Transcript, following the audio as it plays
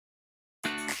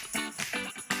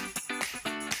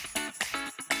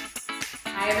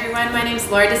Hi everyone, my name is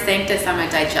Laura Sanctis. I'm a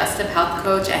digestive health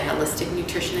coach and holistic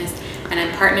nutritionist, and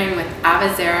I'm partnering with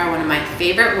Avazera, one of my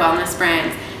favorite wellness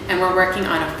brands, and we're working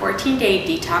on a 14-day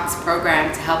detox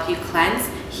program to help you cleanse,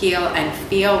 heal, and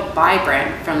feel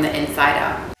vibrant from the inside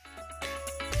out.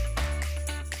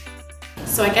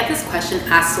 So I get this question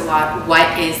asked a lot,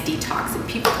 what is detox? And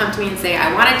people come to me and say,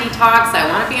 I want to detox, I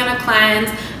want to be on a cleanse,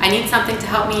 I need something to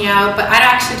help me out, but I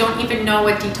actually don't even know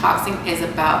what detoxing is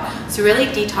about. So really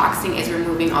detoxing is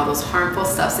removing all those harmful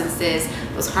substances,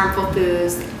 those harmful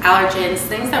foods, allergens,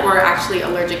 things that we're actually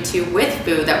allergic to with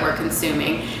food that we're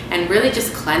consuming, and really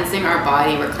just cleansing our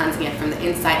body. We're cleansing it from the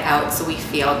inside out so we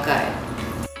feel good.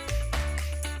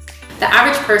 The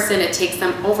average person, it takes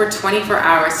them over 24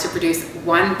 hours to produce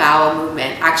one bowel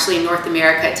movement. Actually, in North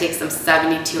America, it takes them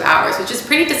 72 hours, which is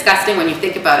pretty disgusting when you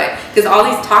think about it, because all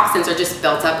these toxins are just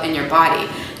built up in your body.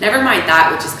 Never mind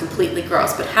that, which is completely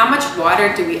gross, but how much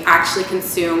water do we actually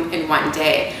consume in one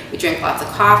day? We drink lots of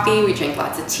coffee, we drink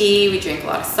lots of tea, we drink a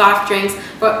lot of soft drinks,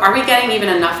 but are we getting even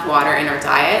enough water in our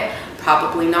diet?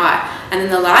 Probably not. And then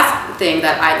the last thing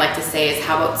that I'd like to say is,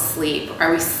 how about sleep?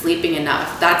 Are we sleeping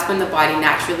enough? That's when the body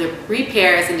naturally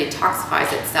repairs and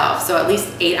detoxifies itself. So at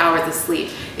least 8 hours of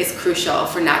sleep is crucial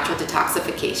for natural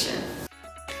detoxification.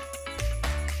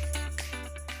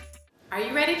 Are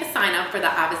you ready to sign up for the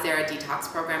Avazera Detox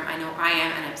Program? I know I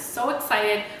am, and I'm so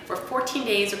excited. For 14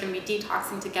 days, we're going to be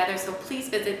detoxing together, so please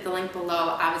visit the link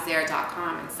below,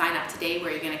 avazera.com, and sign up today,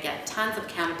 where you're going to get tons of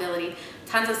accountability,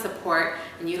 tons of support,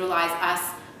 and utilize us,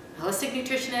 Holistic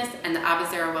Nutritionist, and the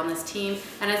Avazera Wellness team.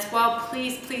 And as well,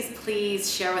 please, please,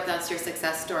 please share with us your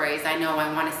success stories. I know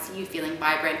I want to see you feeling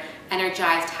vibrant,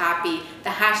 energized, happy. The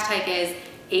hashtag is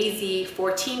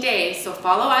AZ14days, so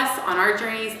follow us on our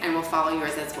journeys, and we'll follow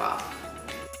yours as well.